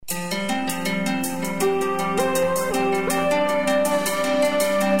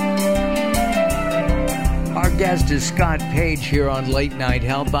guest is Scott Page here on Late Night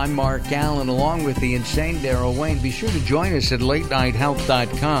Health. I'm Mark Alyn, along with the insane Daryl Wayne. Be sure to join us at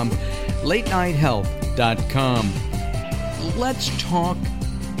latenighthealth.com, latenighthealth.com. Let's talk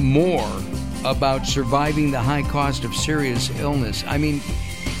more about surviving the high cost of serious illness. I mean,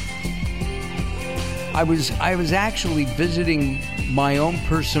 I was actually visiting my own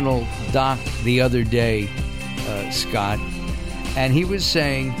personal doc the other day, Scott, and he was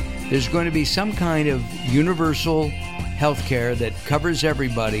saying there's going to be some kind of universal health care that covers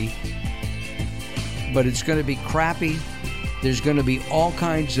everybody, but it's going to be crappy. There's going to be all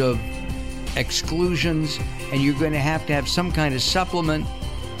kinds of exclusions, and you're going to have some kind of supplement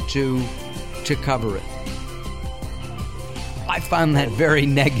to cover it. I found that very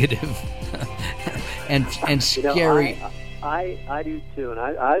negative and scary. I do too, and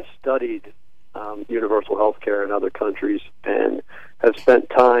I've studied universal health care in other countries and have spent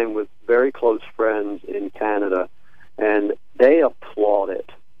time with very close friends in Canada, and they applaud it.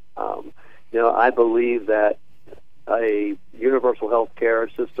 I believe that a universal health care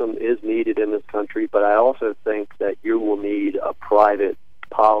system is needed in this country, but I also think that you will need a private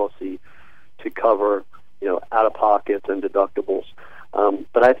policy to cover, out-of-pockets and deductibles.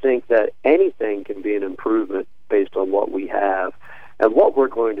 But I think that anything can be an improvement based on what we have. And what we're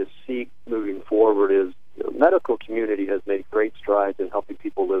going to seek moving forward is the medical community has made great strides in helping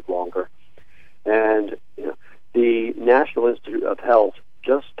people live longer. And the National Institute of Health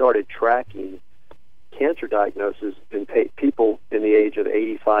just started tracking cancer diagnosis in people in the age of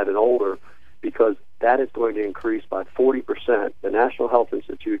 85 and older, because that is going to increase by 40%. The National Health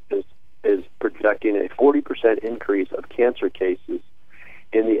Institute is projecting a 40% increase of cancer cases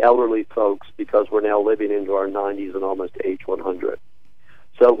in the elderly folks, because we're now living into our 90s and almost age 100.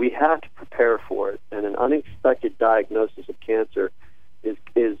 So we have to prepare for it, and an unexpected diagnosis of cancer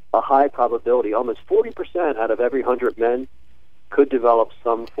is a high probability. Almost 40% out of every 100 men could develop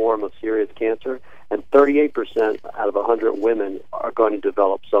some form of serious cancer, and 38% out of 100 women are going to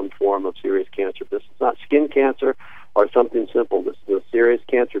develop some form of serious cancer. This is not skin cancer or something simple. This is a serious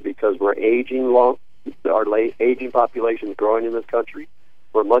cancer because we're aging long. Our aging population is growing in this country.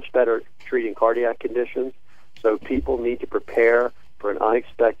 We're much better treating cardiac conditions, so people need to prepare for an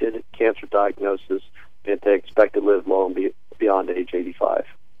unexpected cancer diagnosis if they expect to live long beyond age 85.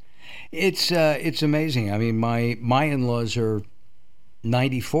 It's amazing. I mean, my in-laws are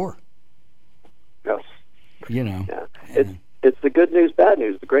 94. Yes. Yeah. It's the good news, bad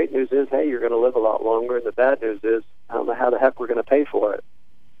news. The great news is, hey, you're going to live a lot longer, and the bad news is, I don't know how the heck we're going to pay for it.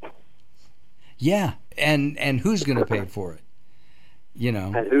 Yeah, and who's going to pay for it?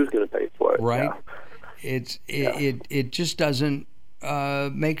 And who's going to pay for it? Right. Yeah. It just doesn't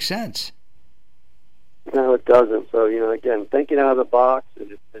make sense. No, it doesn't. So, again, thinking out of the box,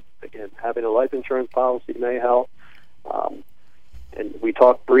 and again, having a life insurance policy may help. And we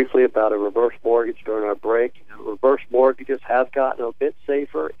talked briefly about a reverse mortgage during our break. Reverse mortgages have gotten a bit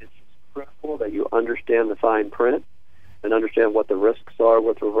safer. It's critical that you understand the fine print and understand what the risks are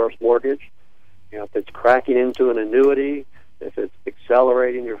with reverse mortgage. If it's cracking into an annuity, if it's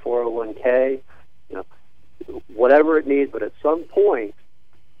accelerating your 401k, whatever it needs. But at some point,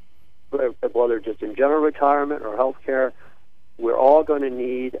 whether just in general retirement or health care, we're all going to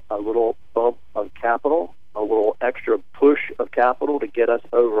need a little bump of capital, a little extra push of capital to get us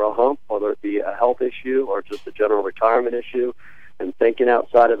over a hump, whether it be a health issue or just a general retirement issue. And thinking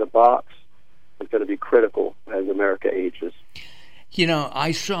outside of the box is going to be critical as America ages.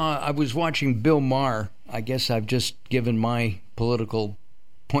 I was watching Bill Maher. I guess I've just given my political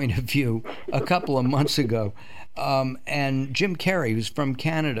point of view a couple of months ago. And Jim Carrey, who's from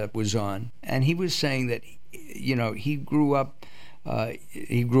Canada, was on, and he was saying that, he grew up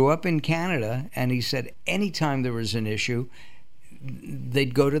in Canada, and he said anytime there was an issue,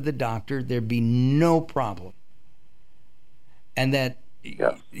 they'd go to the doctor, there'd be no problem. And that,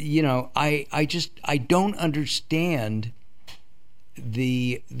 yeah. I don't understand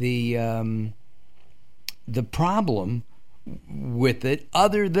the problem with it,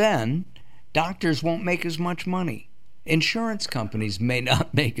 other than doctors won't make as much money. Insurance companies may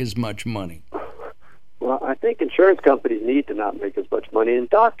not make as much money. Well, I think insurance companies need to not make as much money, and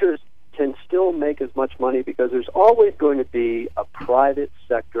doctors can still make as much money because there's always going to be a private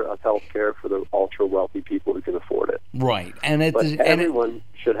sector of healthcare for the ultra-wealthy people who can afford it. Right. But everyone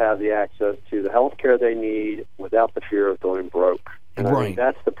should have the access to the healthcare they need without the fear of going broke. And I think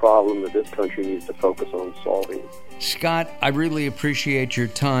that's the problem that this country needs to focus on solving. Scott, I really appreciate your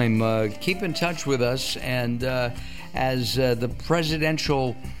time. Keep in touch with us, and as the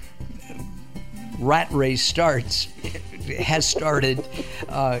presidential rat race starts, has started.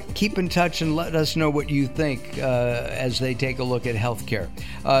 Keep in touch and let us know what you think as they take a look at healthcare.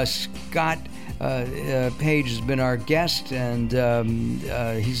 Scott Page has been our guest, and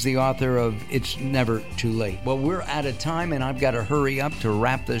he's the author of It's Never Too Late. Well, we're out of time, and I've got to hurry up to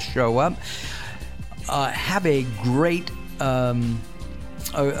wrap this show up. Have a great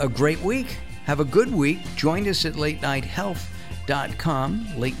week. Have a good week. Join us at LateNightHealth.com.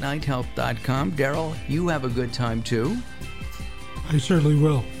 LateNightHealth.com. Daryl, you have a good time too. I certainly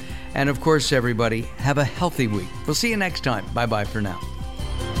will. And of course, everybody, have a healthy week. We'll see you next time. Bye-bye for now.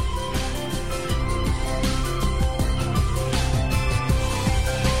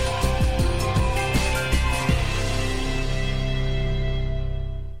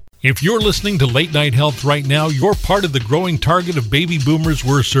 If you're listening to Late Night Health right now, you're part of the growing target of baby boomers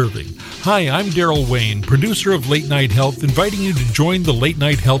we're serving. Hi, I'm Daryl Wayne, producer of Late Night Health, inviting you to join the Late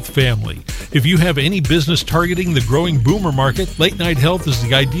Night Health family. If you have any business targeting the growing boomer market, Late Night Health is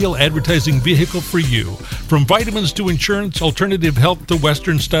the ideal advertising vehicle for you. From vitamins to insurance, alternative health to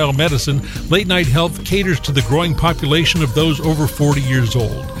Western-style medicine, Late Night Health caters to the growing population of those over 40 years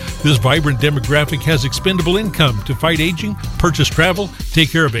old. This vibrant demographic has expendable income to fight aging, purchase travel,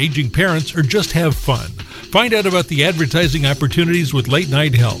 take care of aging parents, or just have fun. Find out about the advertising opportunities with Late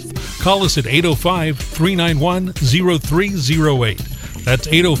Night Health. Call us at 805-391-0308. That's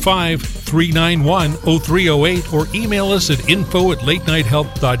 805-391-0308, or email us at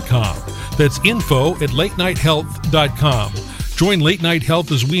info@latenighthealth.com. That's info@latenighthealth.com. Join Late Night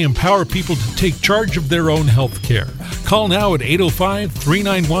Health as we empower people to take charge of their own health care. Call now at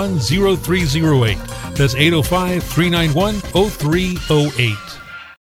 805-391-0308. That's 805-391-0308.